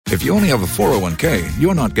If you only have a 401k,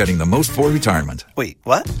 you're not getting the most for retirement. Wait,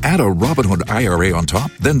 what? Add a Robinhood IRA on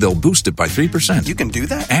top, then they'll boost it by 3%. You can do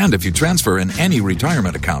that? And if you transfer in any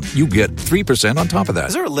retirement account, you get 3% on top of that.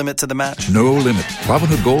 Is there a limit to the match? No limit.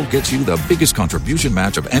 Robinhood Gold gets you the biggest contribution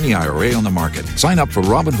match of any IRA on the market. Sign up for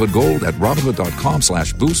Robinhood Gold at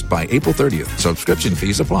Robinhood.com/boost by April 30th. Subscription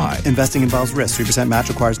fees apply. Investing involves risk. 3% match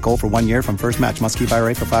requires gold for 1 year from first match. Must keep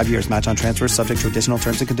IRA for 5 years. Match on transfers subject to additional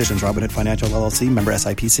terms and conditions. Robinhood Financial LLC, member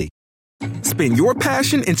SIPC. Spin your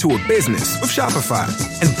passion into a business with Shopify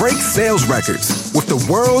and break sales records with the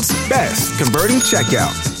world's best converting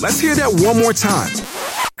checkout. Let's hear that one more time.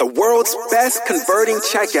 The world's best converting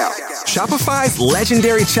checkout. Shopify's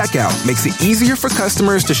legendary checkout makes it easier for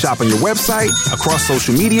customers to shop on your website, across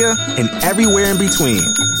social media, and everywhere in between.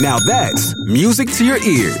 Now that's music to your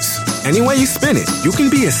ears. Any way you spin it, you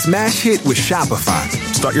can be a smash hit with Shopify.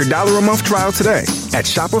 Start your $1 a month trial today at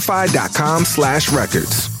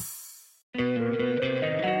shopify.com/records.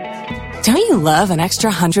 Don't you love an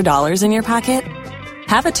extra $100 in your pocket?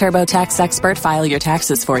 Have a TurboTax expert file your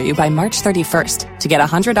taxes for you by March 31st to get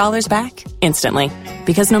 $100 back instantly.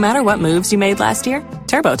 Because no matter what moves you made last year,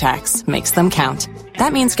 TurboTax makes them count.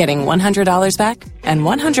 That means getting $100 back and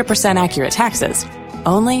 100% accurate taxes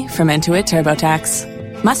only from Intuit TurboTax.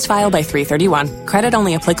 Must file by 3/31. Credit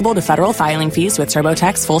only applicable to federal filing fees with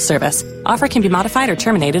TurboTax full service. Offer can be modified or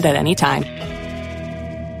terminated at any time.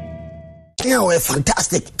 Yeah, we're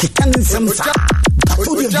fantastic. Songo.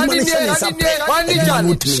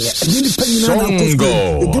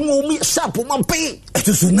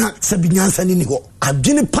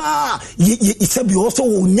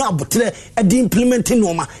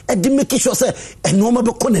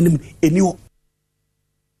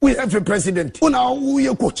 We have a president. Una we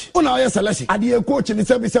a coach. Una ya selection. Adi a coach ni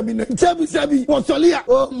sabi. Wasolia.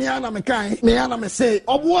 Oh, me ana me say.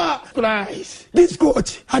 Obwa Christ. This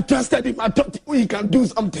coach, I trusted him. I thought he can do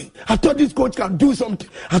something. I thought this coach can do something.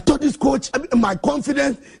 I thought this coach, my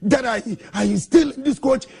confidence that I instill in this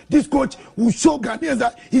coach will show Ghanaians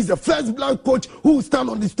that he's the first black coach who will stand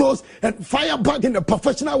on his toes and fire back in a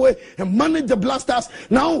professional way and manage the Blasters.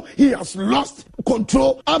 Now he has lost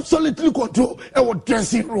control, absolutely control, our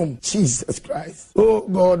dressing room. Jesus Christ. Oh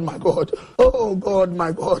God, my God. Oh God,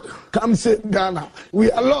 my God. Come save Ghana. We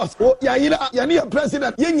are lost. Oh, Yaira,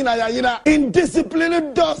 president. Yaira.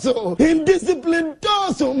 Indisciplined doso.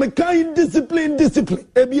 Meka indiscipline.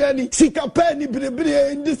 Ebiani. Sika penny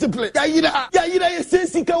bre indiscipline. Yaira, you say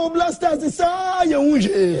Sika o Blasters is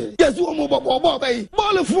unje. Yes, woman, baby.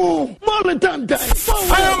 Molefun. Moletanta.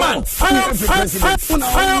 Fireman.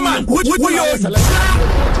 We are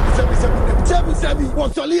Sebi.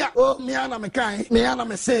 Wasolia. Oh, me ana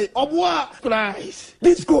me say. Obwa Christ.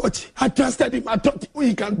 This coach, I trusted him. I thought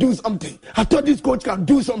he can do something. I thought this coach can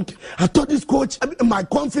do something. I thought this coach, my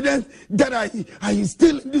confidence that I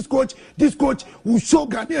instill in this coach will show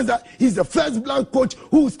Ghanaians that he's the first black coach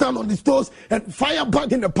who will stand on his toes and fire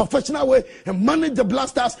back in a professional way and manage the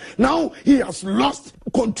Blasters. Now he has lost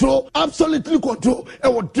control, absolutely control,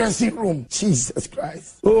 our dressing room. Jesus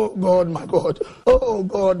Christ. Oh God, my God. Oh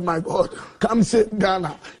God, my God. Come save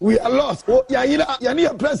Ghana. We are lost. Oh,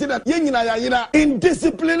 Yaira, president. Yaira.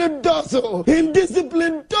 Indisciplined doso.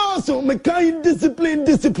 Meka indiscipline.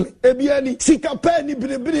 Ebiani. Sika penny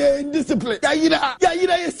bre indiscipline. Yaira,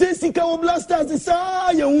 you say Sika o Blasters is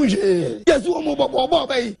unje. Yes, woman,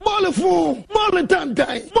 baby. Molefun. Moletanta.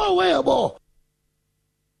 Mowebo.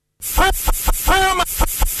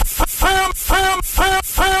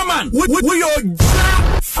 Fireman. We are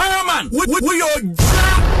fireman. We are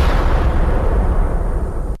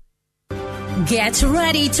Get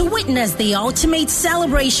ready to witness the ultimate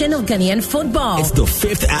celebration of Ghanaian football. It's the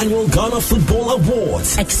 5th annual Ghana Football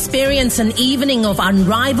Awards. Experience an evening of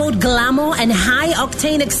unrivaled glamour and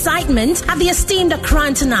high-octane excitement at the esteemed Accra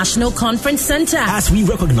International Conference Center. As we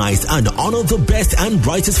recognize and honor the best and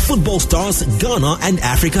brightest football stars Ghana and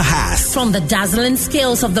Africa has. From the dazzling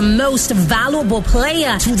skills of the most valuable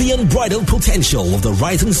player to the unbridled potential of the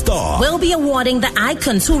rising star, we'll be awarding the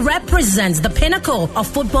icons who represent the pinnacle of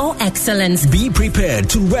football excellence. Be prepared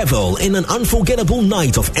to revel in an unforgettable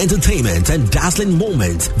night of entertainment and dazzling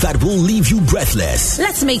moments that will leave you breathless.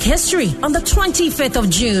 Let's make history on the 25th of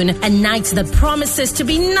June, a night that promises to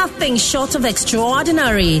be nothing short of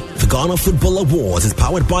extraordinary. The Ghana Football Awards is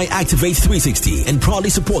powered by Activate 360 and proudly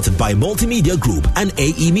supported by Multimedia Group and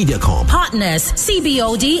AE Mediacom. Partners,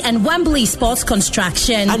 CBOD and Wembley Sports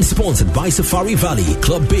Construction. And sponsored by Safari Valley,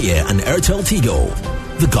 Club Bayer and Airtel Tigo.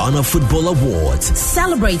 The Ghana Football Awards,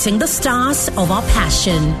 celebrating the stars of our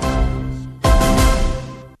passion.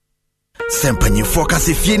 Sempanyi focus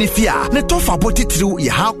fie ni fia. Ne tofa boti through ye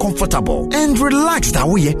how comfortable and relaxed that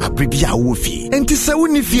way abribia wo fie. Enti se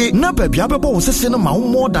woni fie na babia bebo wo sese no ma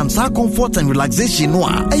more than sa comfort and relaxation no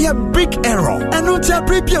a. A big error. Eno ti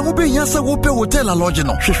abribia wo be yansa wo pe hotel a lodge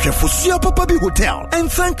no. Hwehwe Fosia Papa Bi Hotel and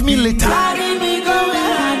thank me later.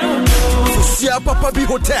 Fosia Papa Bi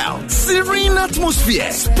Hotel, serene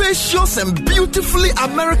atmosphere, spacious and beautifully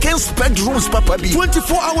American spec rooms. Papa Bi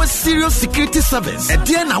 24-hour serious security service. And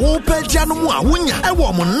then I won't pay Jano Wunya. I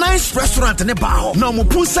want a nice restaurant in the bar. No more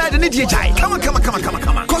poolside in the DJ. Come on.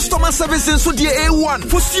 Customer service in so dear A1.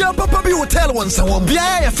 Fosia Papa Bi Hotel once I won't be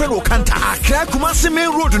a fellow Kanta. Accra Kumasi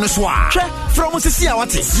Main Road in the Swar. From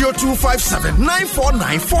Sisiawati 0257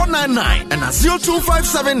 949 499 and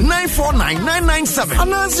 0257 949 997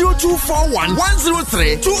 and 0241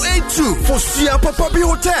 103 282 for Sia Papa Bi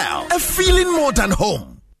Hotel. A feeling more than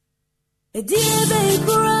home.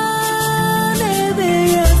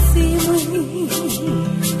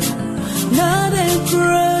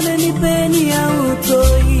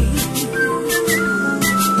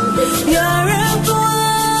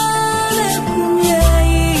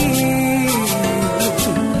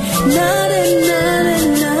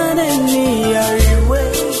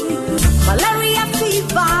 Malaria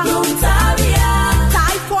fever,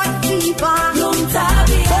 typhoid fever,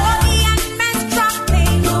 and menstrual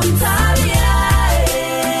pain,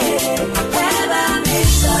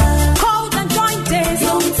 cold and jointed,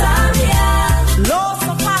 loss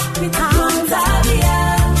of appetite,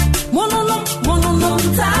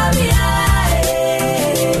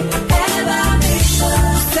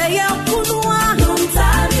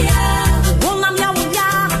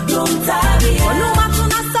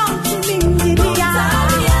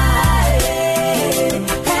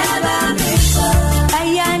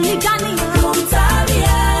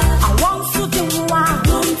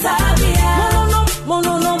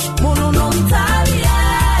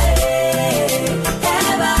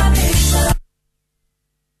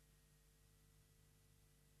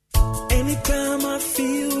 Anytime I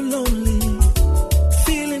feel lonely,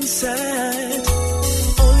 feeling sad,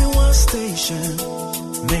 only one station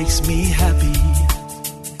makes me happy.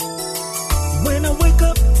 When I wake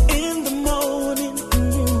up in the morning,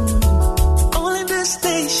 only this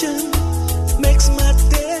station makes my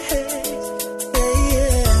day.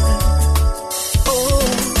 Oh,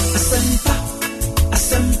 Asempa,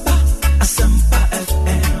 Asempa, Asempa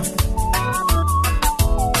FM.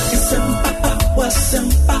 Asempa,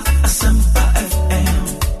 Asempa, Asempa FM.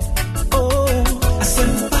 Oh,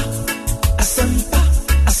 Asempa, Asempa,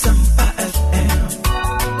 Asempa FM.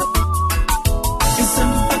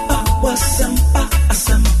 Asempa, Asempa,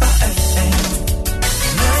 Asempa FM.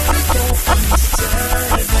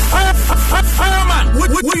 Fireman, we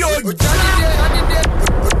are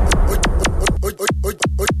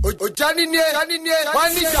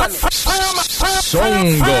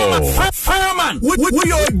Songo. Fireman, we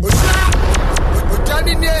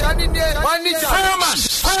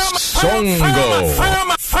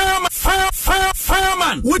are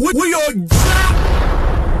Fireman, we are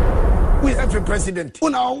we have a president.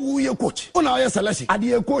 Una we a coach. Una ya salasi.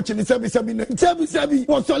 Adi a coach ni sabi.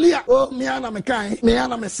 Wasolia. Oh, me ana me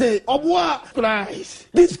say. Obwa Christ.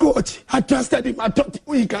 This coach, I trusted him. I thought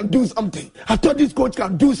he can do something. I thought this coach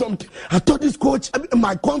can do something. I thought this coach,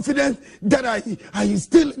 my confidence that I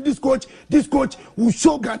instill in this coach will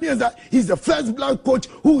show Ghanaians that he's the first black coach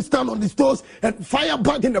who will stand on his toes and fire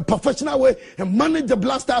back in a professional way and manage the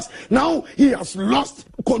Blasters. Now he has lost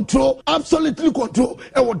control, absolutely control,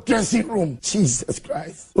 our dressing room. Jesus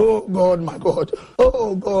Christ. Oh God, my God.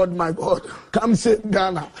 Oh God, my God. Come save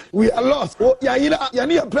Ghana. We are lost. Oh,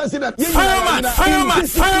 Yania president. Fireman. We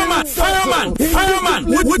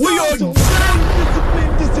are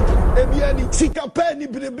discipline. Sika penny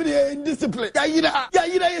discipline.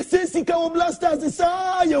 Yayira say Sika Blasters is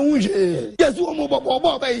yes, one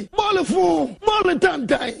more baby. More phone, more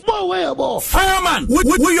tantai, more way. Fireman,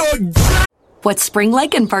 we are. What's spring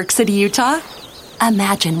like in Park City, Utah?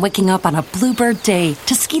 Imagine waking up on a bluebird day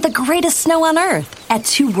to ski the greatest snow on Earth at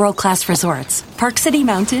two world-class resorts, Park City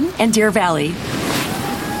Mountain and Deer Valley.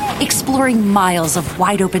 Exploring miles of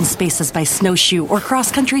wide-open spaces by snowshoe or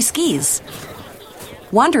cross-country skis.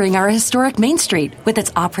 Wandering our historic Main Street with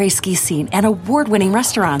its après ski scene and award-winning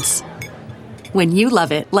restaurants. When you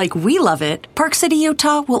love it like we love it, Park City,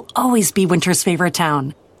 Utah will always be winter's favorite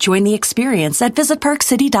town. Join the experience at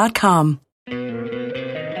visitparkcity.com.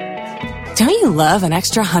 Don't you love an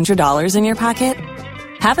extra $100 in your pocket?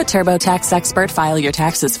 Have a TurboTax expert file your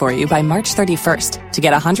taxes for you by March 31st to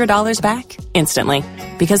get $100 back instantly.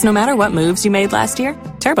 Because no matter what moves you made last year,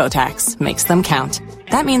 TurboTax makes them count.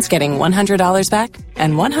 That means getting $100 back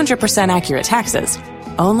and 100% accurate taxes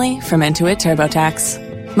only from Intuit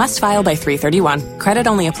TurboTax. Must file by 3/31. Credit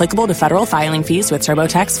only applicable to federal filing fees with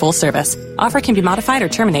TurboTax full service. Offer can be modified or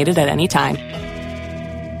terminated at any time.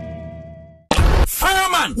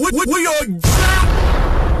 Fireman, we your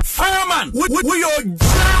fireman, we your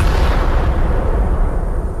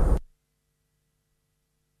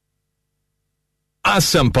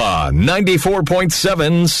Asampa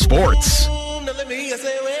 94.7 Sports.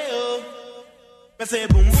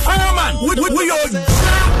 Fireman, we your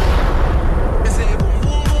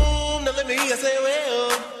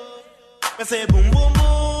say boom boom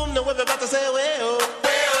boom, no we're about to say well.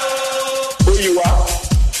 Who you are?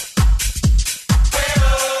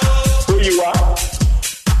 Who you are?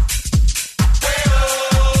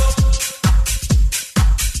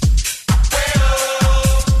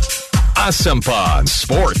 Asampa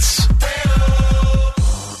Sports.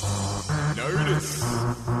 Notice.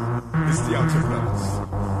 It's the Outer Fellas.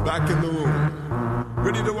 Back in the room.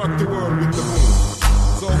 Ready to rock the world with the moon.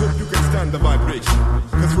 So I hope you can stand the vibration.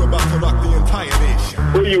 Cause we're about to rock the entire nation.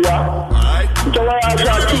 Who you are? Alright?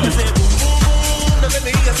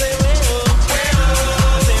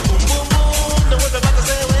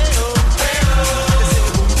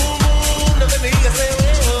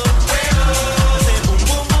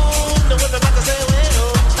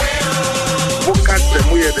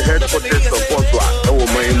 The headquarters of Oswa, our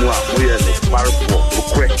Maimua, we are the Parapo,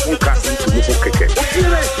 request who cut into Mukeke. What do you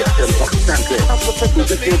like? I'm supposed to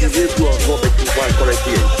say the day to Robert in one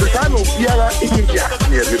correction. The time of Yara in India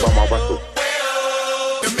near the Bamabato.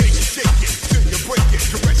 You make it shake it, till you break it,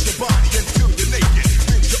 caress your body until you're naked.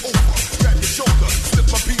 Bend you over, grab your shoulder,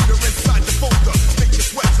 slip a beater inside the folder, make you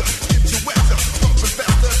sweater, get you wetter, pumping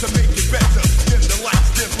faster to make it better. Dim the lights,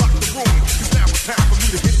 then lock the room, cause now it's time for me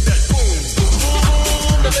to hit that boom.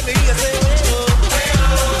 Let me say well.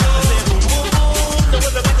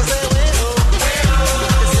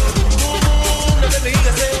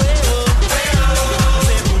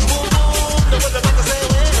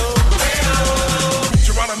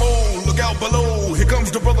 Geronimo, look out below. Here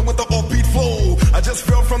comes the brother with the offbeat flow. I just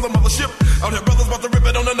fell from the mothership. Out here, brothers about to rip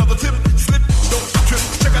it on another tip. Slip, don't trip.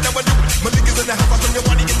 Check out how I do it. My niggas in the house, I turn your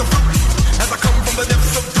body, get the fruit. As I come from the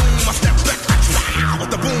depths of doom, I step back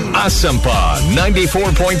with the boom. Asampa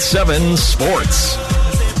 94.7 Sports.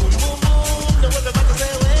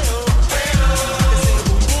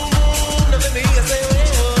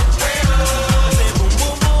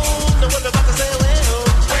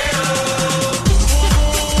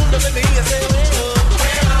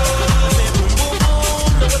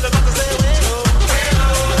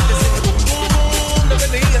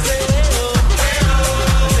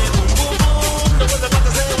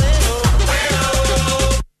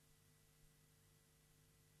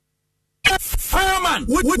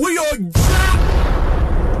 We your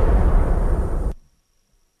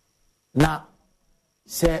na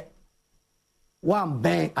se one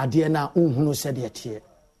bang ade na unhunu se de tie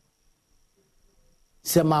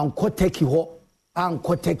se man ko take ho an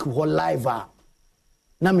ko take ho live a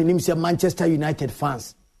na menim se Manchester United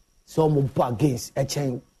fans so mo bo against a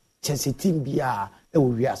chen Chelsea team bia e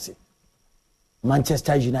wo wiase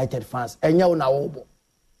Manchester United fans enya wo na wo bo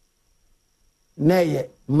na ye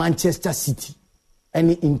Manchester City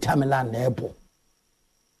any Inter Milan nebo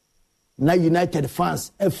na United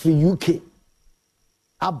fans every UK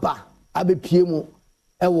aba abepie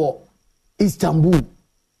ewo Istanbul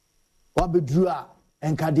wabedru a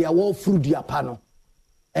enkade awo fruit apa no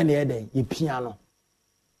ene eden ye piano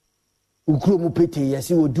ukuro mu pete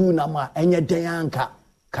yesi odu na ma enye den anka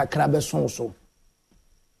kakra be sonso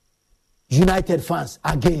United fans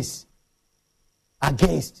against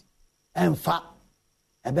enfa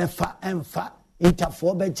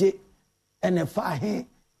Interfor beje enefa he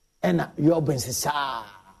ena yobense sa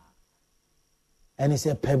ene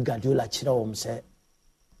se Pep Guardiola chira wom se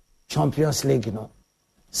Champions League no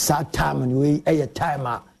sa time no we time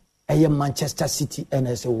a Manchester City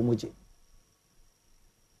ene se womuje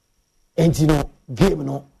enti no game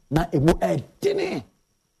no na emu edene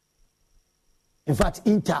in fact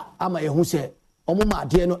Inter ama yehu se omo ma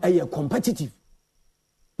de no competitive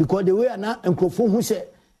because the way na enkrofo hu se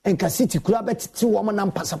enka City kura betiti wo mo na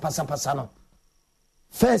pasa no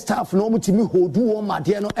first half no mutimi hold wo ma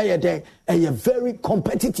de no very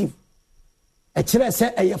competitive e kire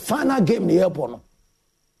se final game ne yebo no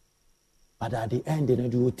but at the end they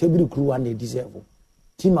do table crew one they deserve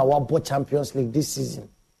team a won Champions League this season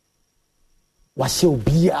wa she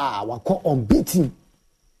obia wa ko unbeaten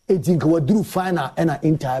Eti nka waduru final ena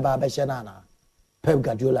Inter ba behye na na. Pep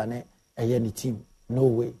Guardiola ne eye team. No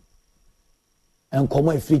way. And come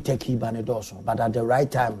a free Turkey ba ne doso, but at the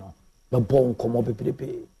right time no, the ball come up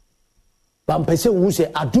pepe. But person who say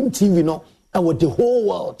Adum TV no, and with the whole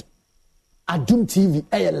world. Adum TV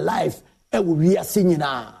live we are singing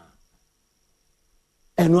na.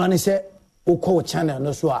 And one say o call channel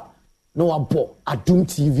no so no abo Adum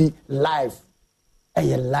TV live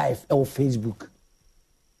live Facebook.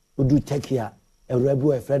 We do Turkey a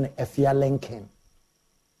rebel friend Efia Lincoln.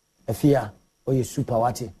 Efia oye super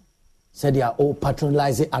wati. Said they are all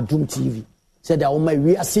patronizing Adum TV. Said they are all my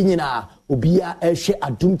we are singing obia share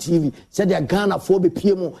Adum TV. Said they are Ghana for be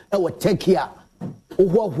PMO take here.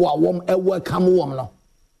 Wom welcome wom no.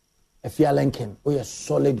 Efia Lincoln, a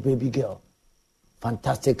solid baby girl.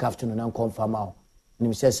 Fantastic afternoon and confirm out.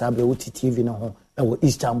 Nim says Sabre Uti TV no ho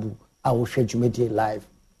Istanbul. I will share you live.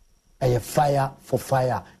 A fire for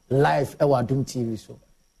fire live Adum TV so.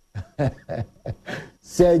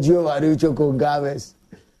 Sergio Marucho Congaves.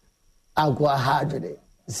 Agua Hadre.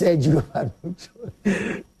 Sergio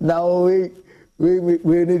Marucho. Now we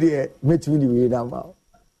need it. Meet me the way now.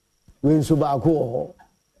 We so back ho.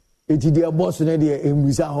 It is their boss na dey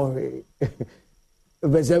embusa ho.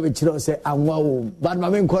 Bese we chiro say anwa wo. But my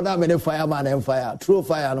men call am fireman and fire. True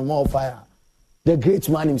fire and more fire. The great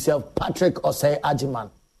man himself, Patrick Osei Ajiman.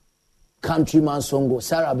 Countryman songo.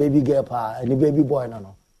 Sarah baby girl pa and the baby boy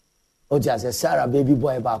no. O just say Sarah baby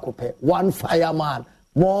boy back up. One fireman,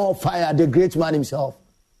 more fire. The great man himself,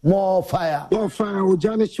 more fire. More fire.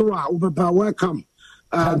 Ojani Shua, welcome.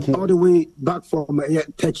 All the way back from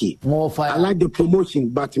Turkey. More fire. I like the promotion,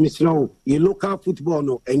 but Mr. O, you local football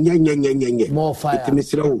no, and more fire.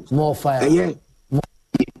 Mr. O, more fire. Yeah.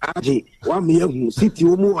 Aji, 1 million city,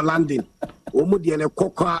 Omo London, Omo Diana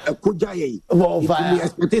Coca, a Kujaye. More fire.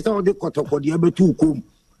 Expectation of the Kotoko, the other two kum,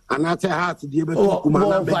 and that's a heart, the other two kum,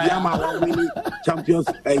 and the Yama winning Champions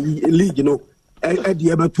League, you know, at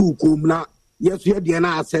the other two kum. Now, yes, we had the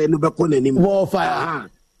Anna say no Bacon. More fire.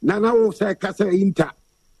 Nana will say Casa Inter.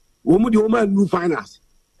 Woman, the woman do finance.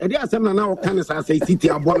 And there are some now can say city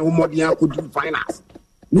about one more could do finance.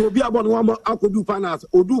 No be about one more could do finance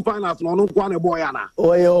or do finance no one boyana.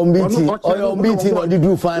 Or your meeting or the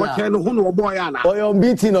do finance. What boyana? Or your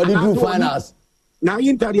meeting or the do finance. Now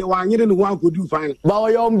Inter one year and one could do finance.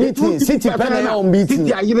 But your meeting, city penny on meeting.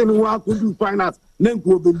 City, I didn't want to do finance. Then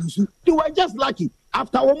go be you were just lucky.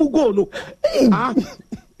 After one go no.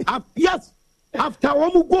 Yes. After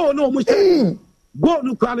one go no. Go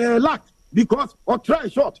no can lack because or try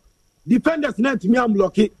shot. Defenders net me am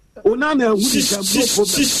lucky. Onana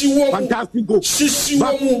fantastic go.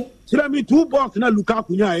 Tell me 2 balls na Lukaku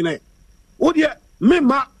nya ene. O de me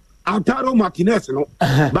ma Antaro Martinez no.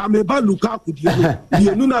 Ba me ba Lukaku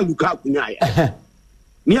die no na Lukaku nya ya.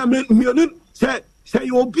 Me no say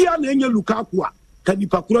obi a na nya Lukaku a can you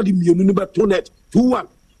pakura di mienu no beto net 2-1.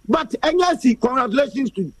 But NYC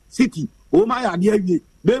congratulations to City. Oh my idea we.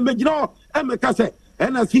 Be me gino Emeka say,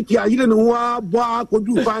 and City are you know what could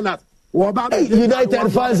do finance. United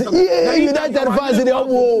fans, United fans in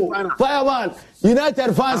the fireman,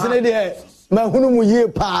 United fans in there. Mahunumu ye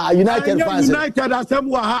pa, United fans. United as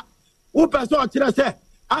some who person say,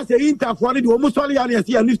 as a Inter for the almost all years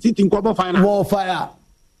here and sitting cover finance. More fire.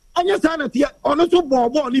 And your sanity, honestly,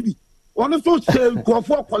 born Libby, honestly,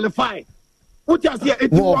 qualify. What you say,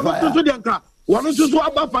 it was to the one of those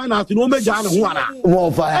about finance in Omega.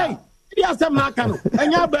 More fire. Yes, I'm not going to.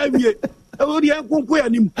 And your baby, oh, the uncle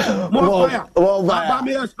him. More fire. But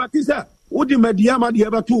me expect is that would the Mediama the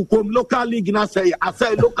ever two come local league in I say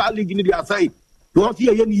local league in the Asai. You want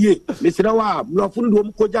here any year, Mr. Awa,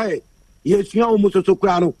 Lofundum Kojae. Yes, you almost so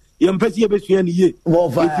crown. You empathy of any year.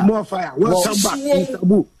 More fire. Welcome back, Mr.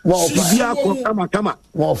 Boo. More fire.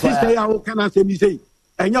 More fire. How can I say me say?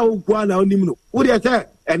 And you go on him. Would you say?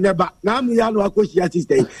 And never now me no akoshi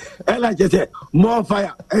assistant ela jese more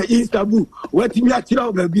fire Istanbul what me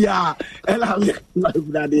atira baby ah ela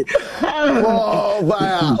more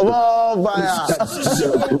fire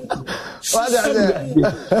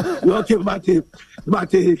what okay but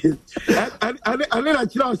and then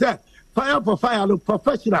atira say fire for fire no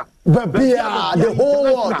professional baby ah the whole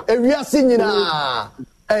world we are singing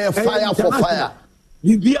fire for fire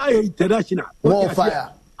you be international more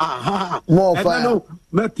fire. Aha, more fire.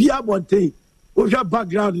 Me Pia Bonte, Oja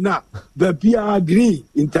background now. The Pia Green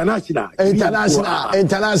International.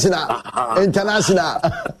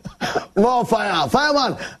 More fire,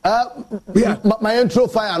 fireman. My intro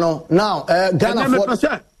fire no. Now, Ghana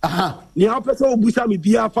for. Ni person Obusa mi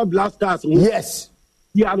Pia for Blasters. Yes.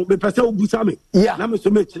 Yeah, me pese obusame. Yeah. Na me so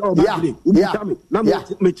me chira o magine. Obusame. Na me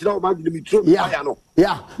chira o magine me tro fire no.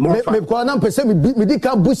 Yeah. Me ko na pese me di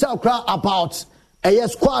kan busa kra about a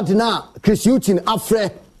squad na Chris Hughton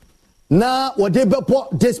afre na what they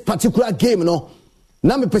bepo this particular game no.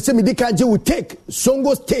 Na me pese me di kan je will take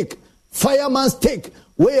Songo's take, Fireman's take,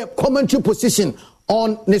 where commentary position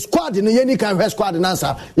on the squad in the yeni kan squad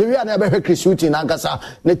answer. You na be Chris Hughton ankasa.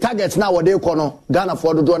 The targets now what they call no Ghana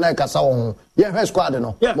for do na kasa won. Yeah, squad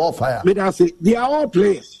no. More fire. Me that say they are all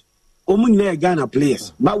players. Omu Ghana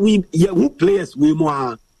players. But we who players we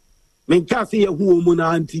more. Men can say who omu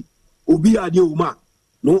na anti. Obi ade oma.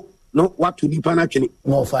 No what to nipa na twene.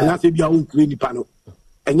 More fire. Na say bia won kure nipa no.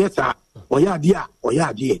 Enye sa oya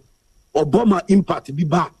ade. Obama impact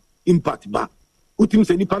ba. Utim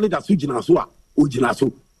se nipa le da so gina so a. Ojina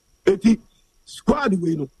so eti squad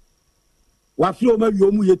we no wa fi o ma wi o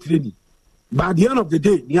mu ye training by the end of the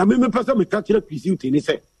day ni ame me person me catch Chris Hughton ni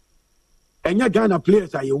say enya Ghana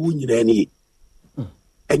players are you nyina ni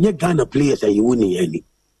enya Ghana players are you ni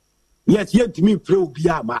yes yet me play obi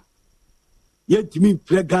ama yet me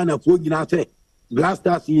play Ghana for nyina say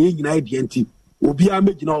Blasters ye nyina identi obi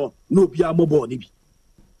ama gina o no obi ama ball ni bi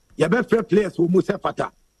ye be fair players who mu se fata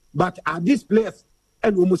but are these players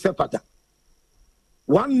and who mu se fata.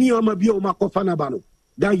 One near Mabio Makofanabano,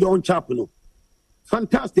 that young chap,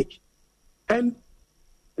 fantastic. And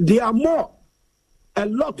there are a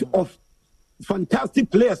lot of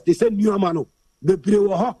fantastic players. They say new Amano, the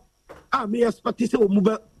Brewer, I may expect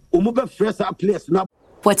Umuba fresh players now.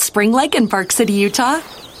 What's spring like in Park City, Utah?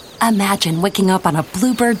 Imagine waking up on a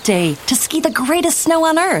bluebird day to ski the greatest snow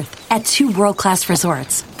on earth at 2 world-class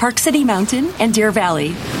resorts, Park City Mountain and Deer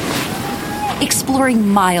Valley. Exploring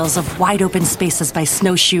miles of wide-open spaces by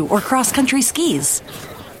snowshoe or cross-country skis.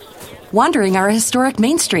 Wandering our historic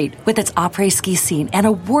Main Street with its après-ski scene and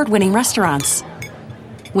award-winning restaurants.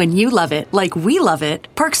 When you love it like we love it,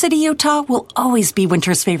 Park City, Utah will always be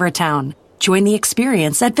winter's favorite town. Join the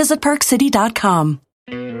experience at visitparkcity.com.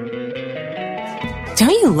 Don't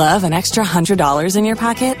you love an extra $100 in your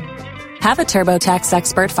pocket? Have a TurboTax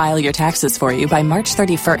expert file your taxes for you by March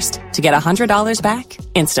 31st to get $100 back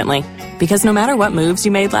instantly. Because no matter what moves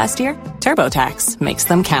you made last year, TurboTax makes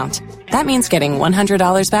them count. That means getting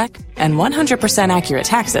 $100 back and 100% accurate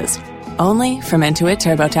taxes only from Intuit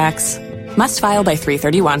TurboTax. Must file by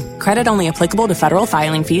 3/31. Credit only applicable to federal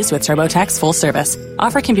filing fees with TurboTax full service.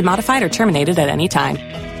 Offer can be modified or terminated at any time.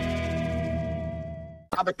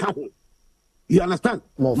 You understand?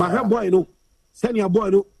 My boy, senior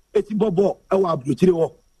boy, eti bobo ewa abrochire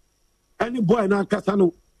wo any boy na kasa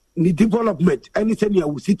no ni development any senior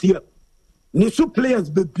will sit here ni so players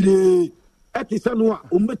bebre eti se no a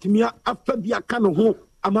ometimi afa bi aka no ho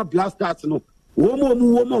ama Blasters no wo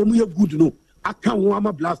mo ye good no aka ho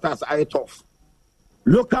ama Blasters are tough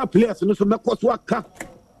local players no so mekoso aka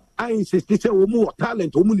I insist say wo mo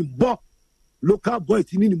talent wo mo ni bo local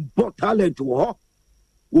boys ni bo talent wo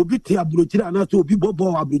obi ti abrochire na so obi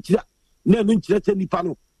bobo abrochire na no nchire nipa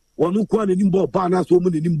no one kwa ni ball bana so mu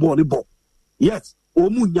ni ball ni ball yes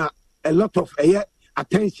omunya a lot of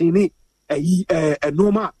attention ni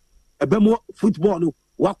normal ebemo football no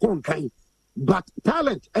wa kon kan but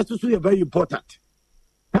talent is also very important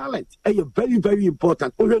very very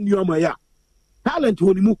important o hwenu ama ya talent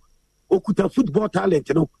woni mu okuta football talent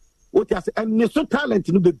no what you say and ne so talent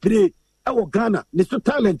no be play e wo Ghana ne so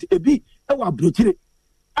talent ebi e wo abrochire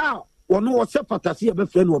one was a fantasy of a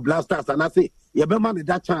friend of Blasters, and I say, you have man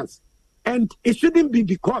that chance. And it shouldn't be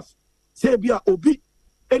because, say, be a Obi,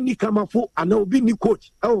 any Kamafu, and Obi ni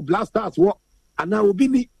coach, Blasters work, and now Obi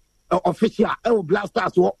ni official,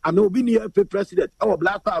 Blasters work, and Obi ni FA president,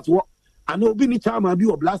 Blasters work, and Obi ni chairman, be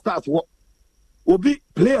Blasters work. Obi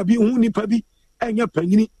player be who ni pabi, and your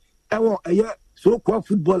penny, so called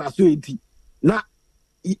football as you now,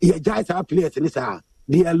 you guys are players, and there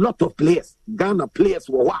are a lot of players, Ghana players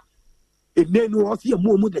were what. If they know us here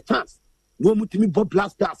more the chance. No more to me but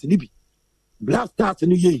Blasters nibi. Blasters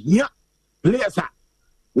ni ye here. Players are.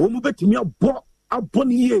 Womu bet me a bo a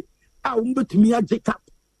bonny ye. I bet me a Jacob.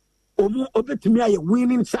 Omu obet me a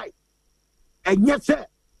winning side. And yet sir,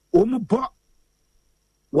 Omu bo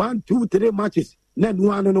 1, 2, 3 matches. Then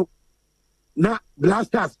one no. Na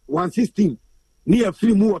Blasters 116 near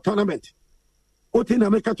free more tournament. Otin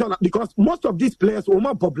America because most of these players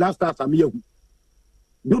Omu bo Blasters are me.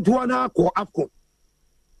 Do one call AFCON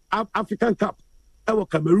African Cup. Ewo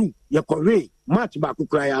Cameroon, ya Korea match back to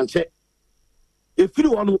cry and say. If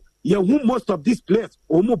you want to, most of these players,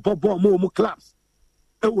 omo bobo, omo clubs,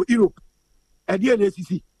 ewo Europe, at the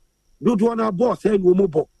NACC, do one boss saying omo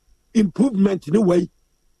bo improvement in a way,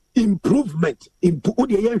 improvement.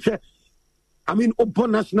 I mean,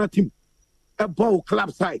 open national team, a ball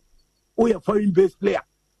club side, or a foreign based player.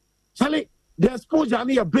 Charlie, the exposure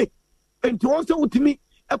are big. And to also to me,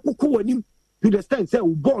 a cuckoo him to the stand say,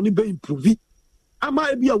 born in be improved. I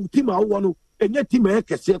might be a team I want and yet team I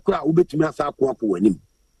can say, will be to me as I walk him.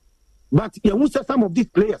 But you will say some of these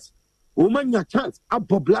players, woman, your chance, up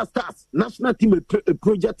for Blasters, national team, a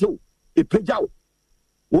project, a page out.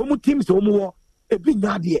 Woman teams, more, a big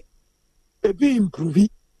nadia, a big improved,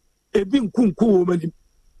 a big kunku woman.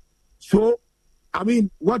 So, I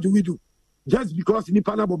mean, what do we do? Just because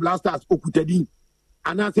Nipanabo Blasters okutedin,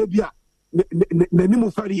 and I say, Bia,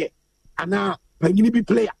 Nemo Ferrier, and now Pangini be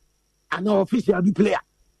player, and now official be player,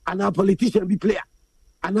 and now politician be player,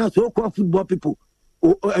 and now so-called football people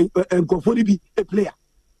and Kofori be a player.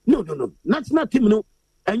 No. National team, no,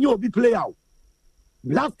 and you'll be player.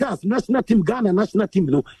 Blasters, national team, Ghana, national team,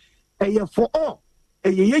 no, and for all, a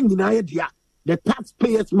young idea, the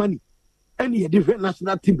taxpayers' money, any different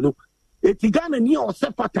national team, no, it's Ghana near or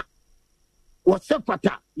Sepata. Or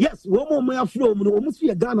Sepata, yes, one more flow, almost see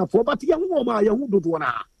a Ghana for, but young woman, you would do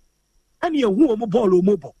now. And you won't ball or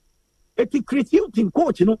mobile. It's a creating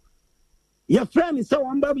coach, you know. Your friend is so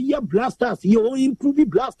unbaby, your blasters, your improve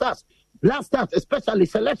blasters, especially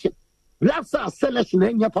selection, blasters selection,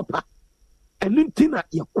 and your papa. And then Tina,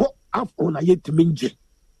 your co afcon, I yet to minje.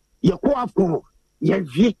 Your co afcon, your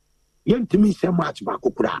V, yen to me so much,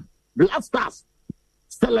 Bakukura. Blasters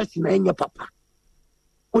selection, and your papa.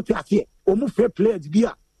 What you say? Almost fair players,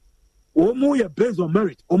 dear. Almost your based on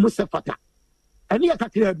merit, almost a fata. And you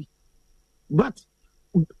can but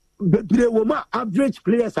the woman average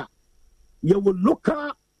players are you will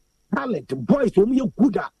local talent, boys, whom you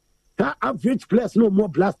good at. That average players no more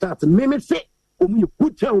blasters. Name it say, you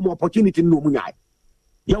could tell more opportunity no more.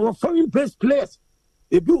 You are foreign based players.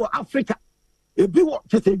 If you are Africa, if you are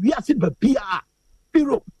just a reason, but PR,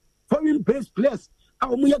 Europe, foreign based players,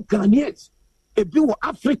 our Ghanaians. If you are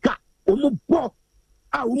Africa, you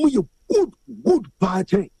good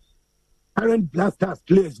party. Current blasters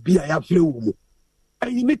players be a absolute.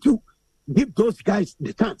 And you need to give those guys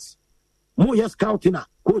the chance. More yes scouting,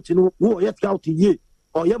 coach, more yes scouting ye,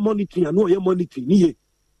 or your monitoring, and no your monitoring ye.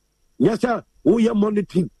 Yes, sir, who your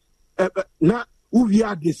monitoring. Now, we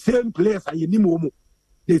are the same players as you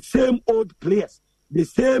the same old players, the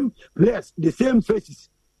same faces.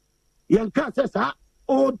 Young says,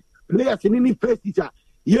 old players in any faces are,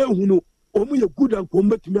 who know, only a good and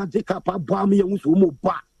combat to me and take up a bomb, you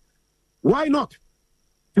why not?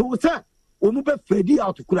 You say, Omuba Freddy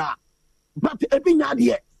out to cry. But every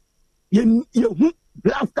idea, you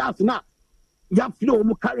blasters now. You have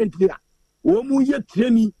to currently, Omuye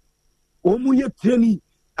training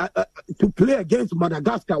to play against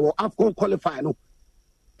Madagascar or Afcon qualifier. No,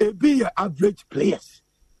 be average players.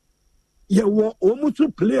 You were almost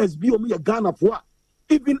players be only a Ghana for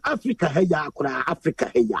even Africa,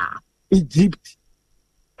 Africa, Egypt,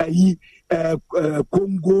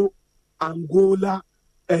 Congo. Angola,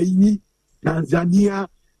 Tanzania,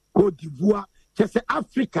 Cote d'Ivoire, just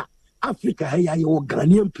Africa, your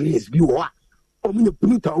Ghanaian players, you are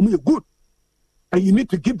good, and you need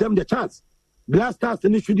to give them the chance. Blasters,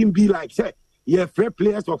 and it shouldn't be like, say, fair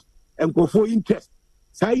players of and go for interest.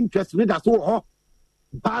 Say interest, that's all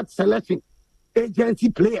bad selection, agency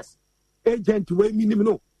players, agent way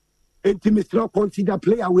minimum, intimacy consider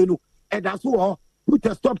player, and that's all. Put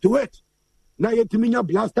a stop to it. Now yet me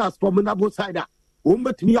blasters from another side.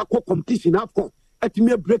 But me a competition Afcon. At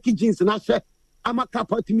me breaking jeans and I say I'm a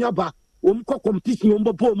kappa to me about competition on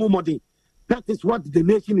the that is what the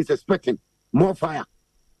nation is expecting. More fire.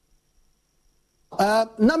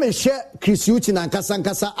 Na me share Chris Uchi and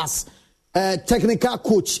Kasankasa as technical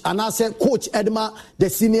coach and I say coach Edma the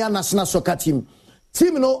senior national soccer team.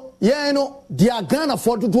 Team no, the Ghana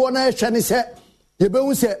for to do na shani say you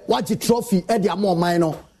be say what the trophy e dia more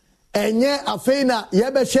minor. Enye afeina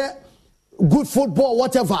yebeshe good football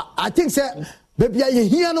whatever. I think say baby ye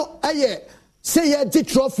here no say ye the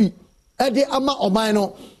trophy e de ama oman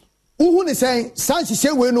no. Who is saying Sanchi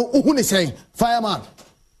say we no who is saying fireman.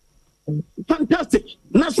 Fantastic.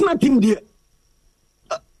 National team there.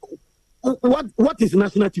 What is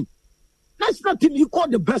national team? National team you call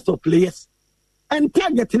the best of players and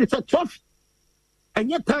target is a trophy. And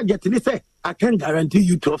yet target is say I can't guarantee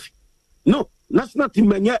you trophy. No, national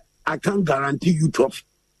team and yet I can't guarantee you trophy.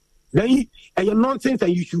 Then you're nonsense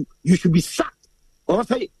and you should be sacked or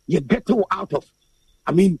say you get out of.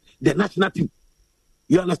 I mean the national team.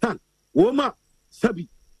 You understand? Woma Sabi,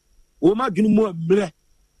 Woma Ginumo Mle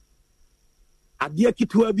Adia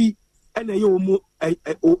Kituabi and a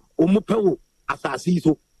Omopewo Asasi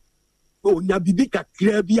so Nyabibika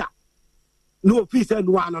Krebia. No peace and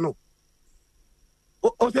one no.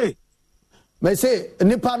 Okay. Me say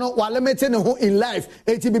nipa no wa limit ne ho in life.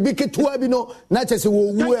 Eti bibi ketua bi no na chese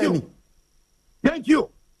wo wu ani. Thank you.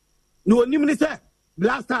 No onim ni say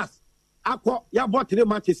Blasters akọ ya bought the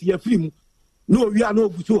matches ya free. No, we are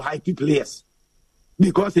not so high players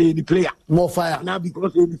because he is the player. More fire. And now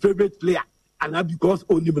because he is the favorite player. And now because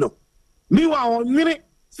only no. Meanwhile, on minute,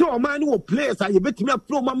 so man who players are you bet me a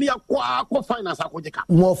pro mammy a finance.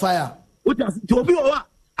 More fire. What does to be over?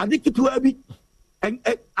 Addicted to heavy. And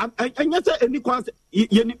yes, any cause,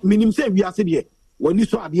 minimum say we are sitting here when you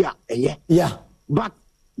saw the yeah. But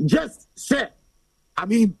just say, I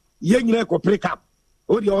mean, young like a break up.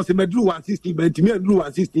 Oh, the also drew 160, but to me, drew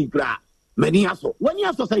 160. Many aso. When you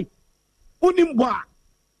also say, Unimba,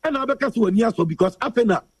 and I because when you also because after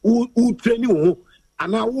that, who train you,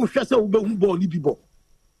 and I will share so born people.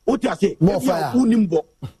 What I say, more fire. Unimbo,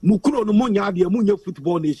 Mukuro no Munya, the Munya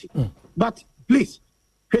football nation. But please,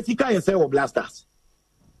 Kesika yourself Blasters.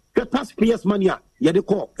 The taxpayers' money, you they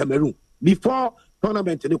call Cameroon before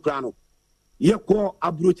tournament in the crown. You call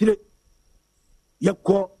Abrutire, you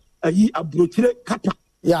call Abrutire Kata.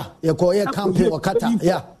 Yeah, you call a campaign or Kata.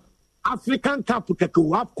 Yeah. African Cup keke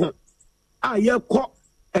wapko a ye ko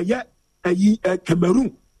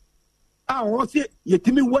Cameroon a wo se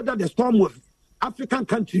yetimi weather the storm with African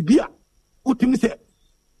country bia utimi se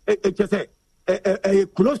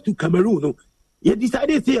close to Cameroon no ye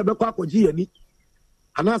decided say ye be kwa koji ani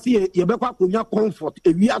ana se ye be kwa konya comfort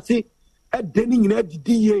ewi ase e deni nyina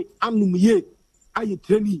didi ye anum ye aye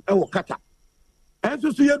training e wo kata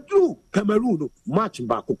enso so ye do Cameroon no match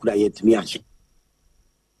ba kokura yetimi ahye.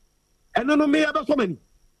 And no, me about so many.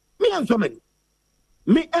 Me and so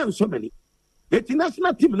many. The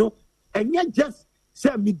international team, no, and yet just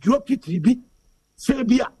say me drop it to say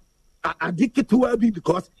be addicted to Abi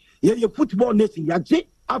because you're football nation. You're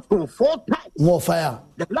after 4 times. More fire.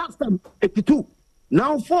 The last time 82.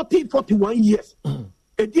 Now 41 years.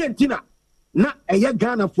 Tina, na a year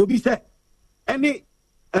Ghana for be say any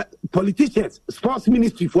politicians, sports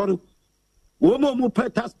ministry for them. Woman who pay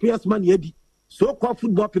taxpayers money, so-called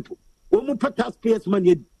football people. Woman pay taxpayers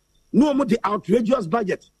money. No more the outrageous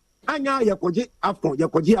budget. Anya yakoji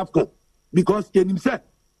Afcon because they himself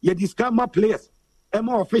you discount my players,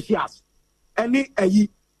 more officials, any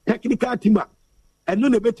technical team, and no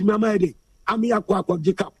nebeti mama day. Ami akwa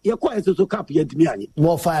cup. You call it so cup yentimi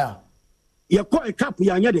more fire. You call a cup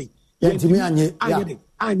yanyade. Yentimi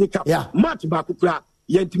anye cup. Yeah. Match back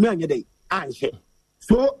yentimi anyade. Anye.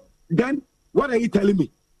 So then what are you telling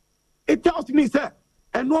me? It tells me, sir,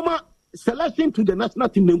 a normal selection to the national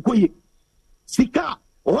team Nenkoye. Sika,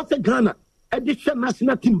 what's a Ghana? Addition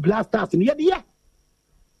national team Blasters in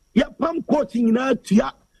yeah, pump coaching now to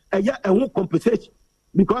ya a won't compensation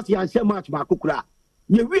because you share match back.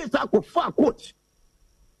 You really talk of far coach.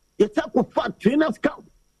 You talk of far trainers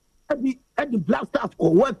camp at the Blasters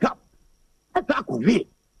or World Cup. Attack of me.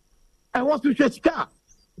 I want to say Sika,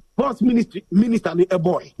 first minister a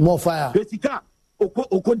boy. More fire. Sika.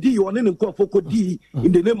 Okodi one and Okodi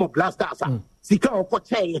in the name of Blasters. Sika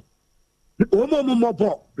Okoche.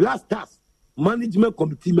 Omo Blasters management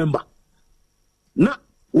committee member. Na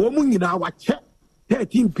woman in our check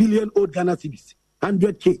 13 billion old Ghana cedis,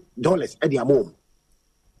 $100K at their mom.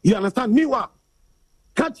 You understand me? What?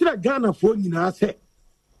 Catch Ghana for you now say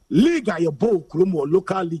league are your bow or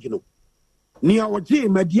local league no. Ni our G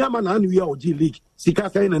Mediaman and we are G League. Sika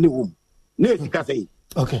say in any room. Ne Sika say.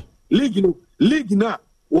 Okay. League na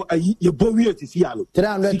your boy to see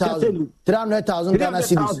 300,000 Ghana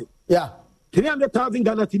cedis. Yeah. 300,000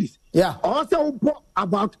 Ghana cedis. Yeah. Also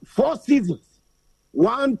about 4 seasons.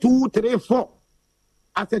 1, 2, 3, 4.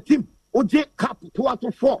 As a team, OJ Cup 2 out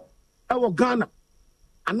of 4. Our Ghana.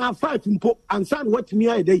 And now 5 impo and sign what me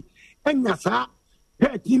a day. And yasa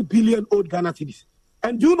 13 billion old Ghana cedis.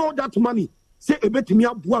 And do you know that money? Say a bit me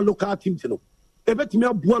a local teams, you know. A bit me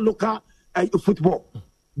a local football.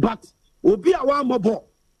 But Obi awa mobo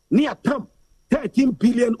near term 13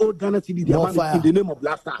 billion old Ghana cedis in the name of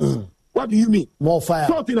Blasters. What do you mean? More fire.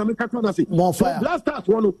 Something America can say. More fire. So Blasters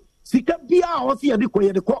one sika bia o si yede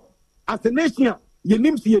ko as a nation ye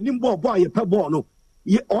nim si ye nim ball ye pe ball no.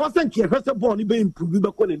 Ye o san ke hwese ball ni be improve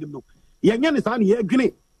be ko nim no. Ye nya ne sa ne ye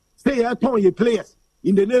gene say ye turn ye players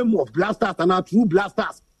in the name of Blasters and our true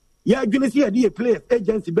Blasters. Ye gene see ye players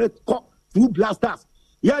agency be ko true Blasters.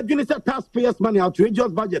 Ye gene say taxpayers money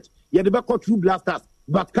outrageous budget. Ye de be ko true Blasters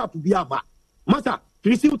but cap be aba. Master,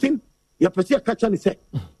 Christian ye pese catch and say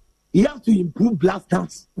you have to improve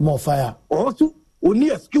Blasters. More fire. Also, only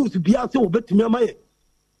a skills to be out to bet me.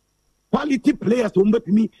 Quality players to bet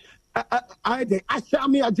me. I shall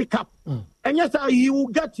me a cup. And yes, he will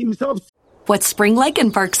get himself. What's spring like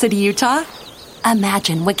in Park City, Utah?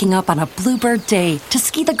 Imagine waking up on a bluebird day to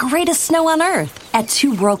ski the greatest snow on Earth at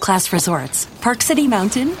 2 world-class resorts, Park City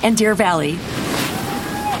Mountain and Deer Valley.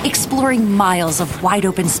 Exploring miles of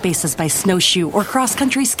wide-open spaces by snowshoe or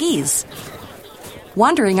cross-country skis.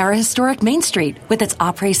 Wandering our historic Main Street with its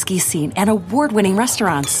après ski scene and award-winning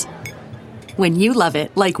restaurants. When you love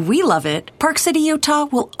it like we love it, Park City, Utah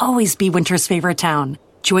will always be winter's favorite town.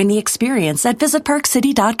 Join the experience at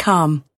visitparkcity.com.